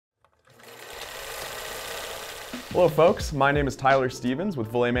Hello folks, my name is Tyler Stevens with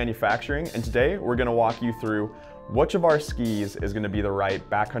Voile Manufacturing, and today we're going to walk you through which of our skis is going to be the right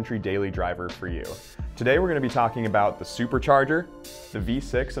backcountry daily driver for you. Today we're going to be talking about the SuperCharger, the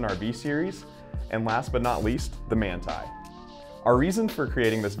V6 in our V series, and last but not least, the Manti. Our reason for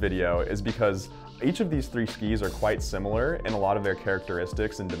creating this video is because each of these three skis are quite similar in a lot of their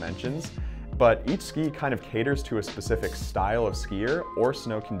characteristics and dimensions, but each ski kind of caters to a specific style of skier or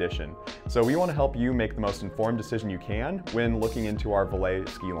snow condition. So we want to help you make the most informed decision you can when looking into our Voile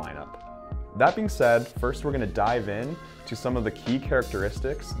ski lineup. That being said, first we're going to dive in to some of the key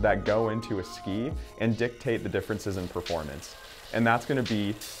characteristics that go into a ski and dictate the differences in performance. And that's going to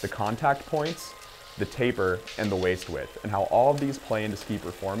be the contact points, the taper, and the waist width, and how all of these play into ski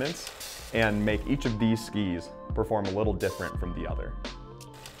performance and make each of these skis perform a little different from the other.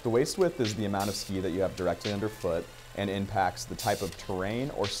 The waist width is the amount of ski that you have directly underfoot and impacts the type of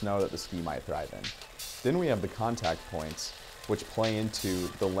terrain or snow that the ski might thrive in. Then we have the contact points, which play into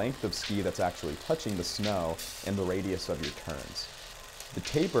the length of ski that's actually touching the snow and the radius of your turns. The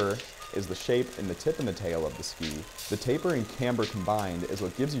taper is the shape in the tip and the tail of the ski. The taper and camber combined is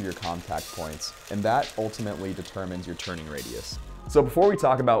what gives you your contact points, and that ultimately determines your turning radius. So before we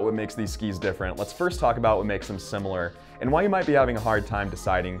talk about what makes these skis different, let's first talk about what makes them similar and why you might be having a hard time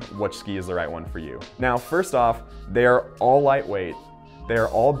deciding which ski is the right one for you. Now, first off, they are all lightweight, they are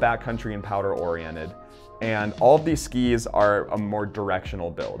all backcountry and powder oriented, and all of these skis are a more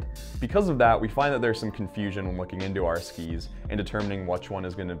directional build. Because of that, we find that there's some confusion when looking into our skis and determining which one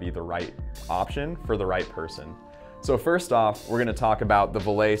is going to be the right option for the right person. So first off, we're going to talk about the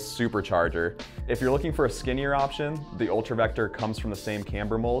Voile SuperCharger. If you're looking for a skinnier option, the Ultra Vector comes from the same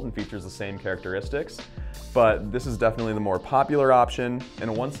camber mold and features the same characteristics, but this is definitely the more popular option. In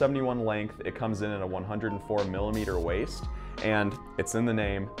a 171 length, it comes in at a 104 millimeter waist, and it's in the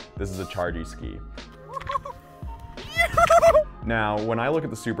name, this is a chargy ski. Now, when I look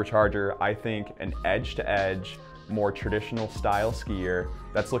at the SuperCharger, I think an edge-to-edge, more traditional style skier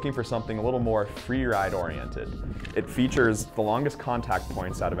that's looking for something a little more free ride oriented. It features the longest contact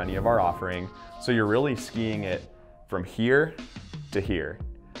points out of any of our offering, so you're really skiing it from here to here.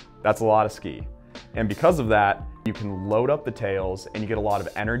 That's a lot of ski. And because of that, you can load up the tails and you get a lot of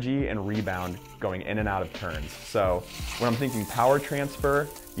energy and rebound going in and out of turns. So when I'm thinking power transfer,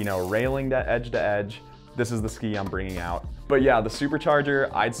 railing to edge, this is the ski I'm bringing out. But yeah, the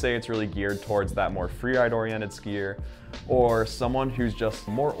SuperCharger, I'd say it's really geared towards that more freeride oriented skier, or someone who's just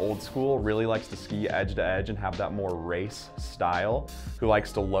more old school, really likes to ski edge to edge and have that more race style, who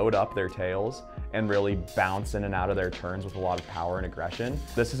likes to load up their tails and really bounce in and out of their turns with a lot of power and aggression.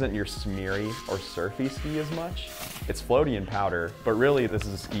 This isn't your smeary or surfy ski as much. It's floaty and powder, but really this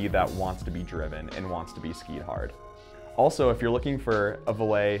is a ski that wants to be driven and wants to be skied hard. Also, if you're looking for a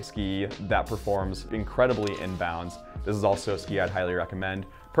Voile ski that performs incredibly inbounds, this is also a ski I'd highly recommend.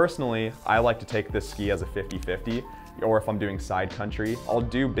 Personally, I like to take this ski as a 50-50, or if I'm doing side country, I'll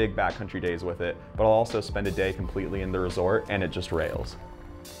do big backcountry days with it, but I'll also spend a day completely in the resort and it just rails.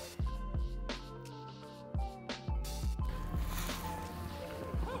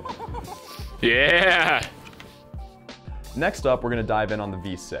 Yeah! Next up, we're going to dive in on the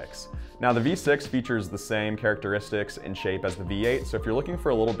V6. Now the V6 features the same characteristics and shape as the V8, so if you're looking for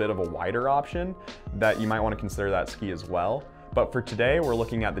a little bit of a wider option, that you might want to consider that ski as well. But for today, we're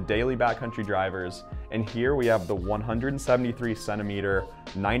looking at the daily backcountry drivers, and here we have the 173 centimeter,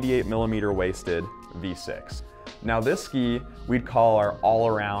 98 millimeter waisted V6. Now this ski, we'd call our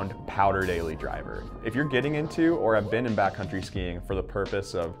all-around powder daily driver. If you're getting into or have been in backcountry skiing for the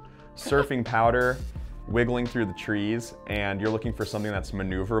purpose of surfing powder, wiggling through the trees, and you're looking for something that's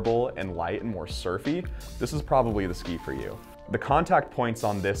maneuverable and light and more surfy, this is probably the ski for you. The contact points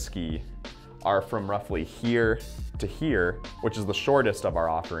on this ski are from roughly here to here, which is the shortest of our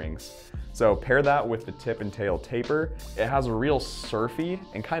offerings. So pair that with the tip and tail taper, it has a real surfy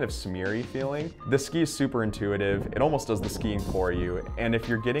and kind of smeary feeling. This ski is super intuitive, it almost does the skiing for you, and if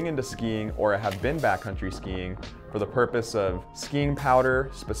you're getting into skiing or have been backcountry skiing for the purpose of skiing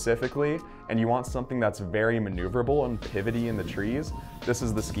powder specifically, and you want something that's very maneuverable and pivoty in the trees, this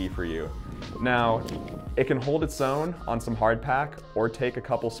is the ski for you. Now, it can hold its own on some hardpack or take a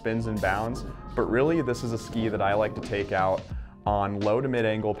couple spins and bounds, but really this is a ski that I like to take out on low to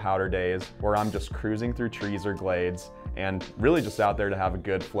mid-angle powder days where I'm just cruising through trees or glades and really just out there to have a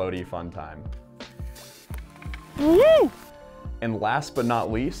good floaty fun time. And last but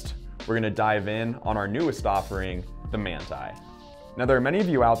not least, we're going to dive in on our newest offering, the Manti. Now there are many of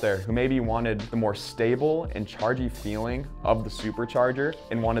you out there who maybe wanted the more stable and chargy feeling of the SuperCharger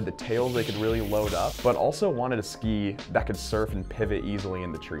and wanted the tails they could really load up, but also wanted a ski that could surf and pivot easily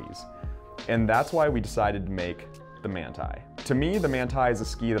in the trees. And that's why we decided to make the Manti. To me, the Manti is a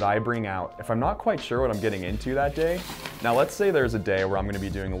ski that I bring out if I'm not quite sure what I'm getting into that day. Now let's say there's a day where I'm gonna be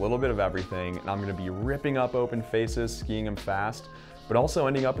doing a little bit of everything and I'm gonna be ripping up open faces, skiing them fast, but also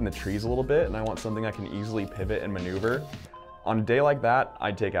ending up in the trees a little bit, and I want something I can easily pivot and maneuver. On a day like that,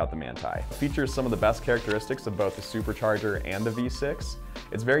 I'd take out the Manti. It features some of the best characteristics of both the SuperCharger and the V6.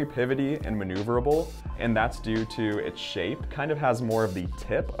 It's very pivoty and maneuverable, and that's due to its shape. Kind of has more of the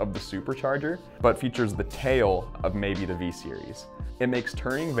tip of the SuperCharger, but features the tail of maybe the V series. It makes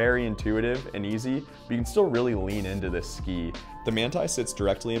turning very intuitive and easy, but you can still really lean into this ski. The Manti sits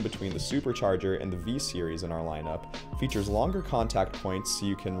directly in between the SuperCharger and the V series in our lineup, features longer contact points so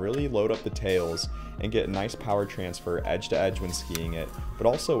you can really load up the tails and get nice power transfer edge to edge when skiing it, but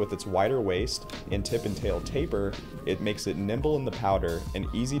also with its wider waist and tip and tail taper, it makes it nimble in the powder and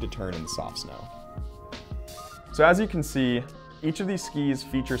easy to turn in the soft snow. So as you can see, each of these skis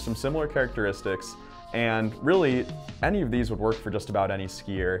features some similar characteristics, and really any of these would work for just about any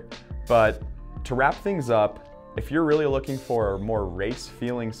skier. But to wrap things up, if you're really looking for a more race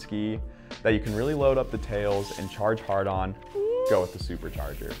feeling ski that you can really load up the tails and charge hard on, go with the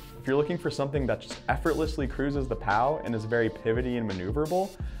SuperCharger. If you're looking for something that just effortlessly cruises the POW and is very pivoty and maneuverable,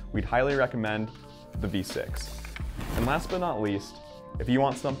 we'd highly recommend the V6. And last but not least, if you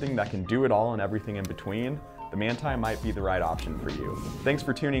want something that can do it all and everything in between, the Manti might be the right option for you. Thanks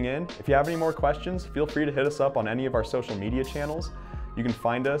for tuning in. If you have any more questions, feel free to hit us up on any of our social media channels. You can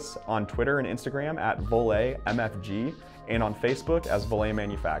find us on Twitter and Instagram at Voile MFG and on Facebook as Voile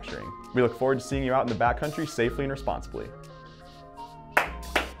Manufacturing. We look forward to seeing you out in the backcountry safely and responsibly.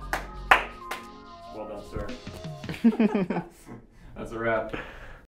 Well done, sir. That's a wrap.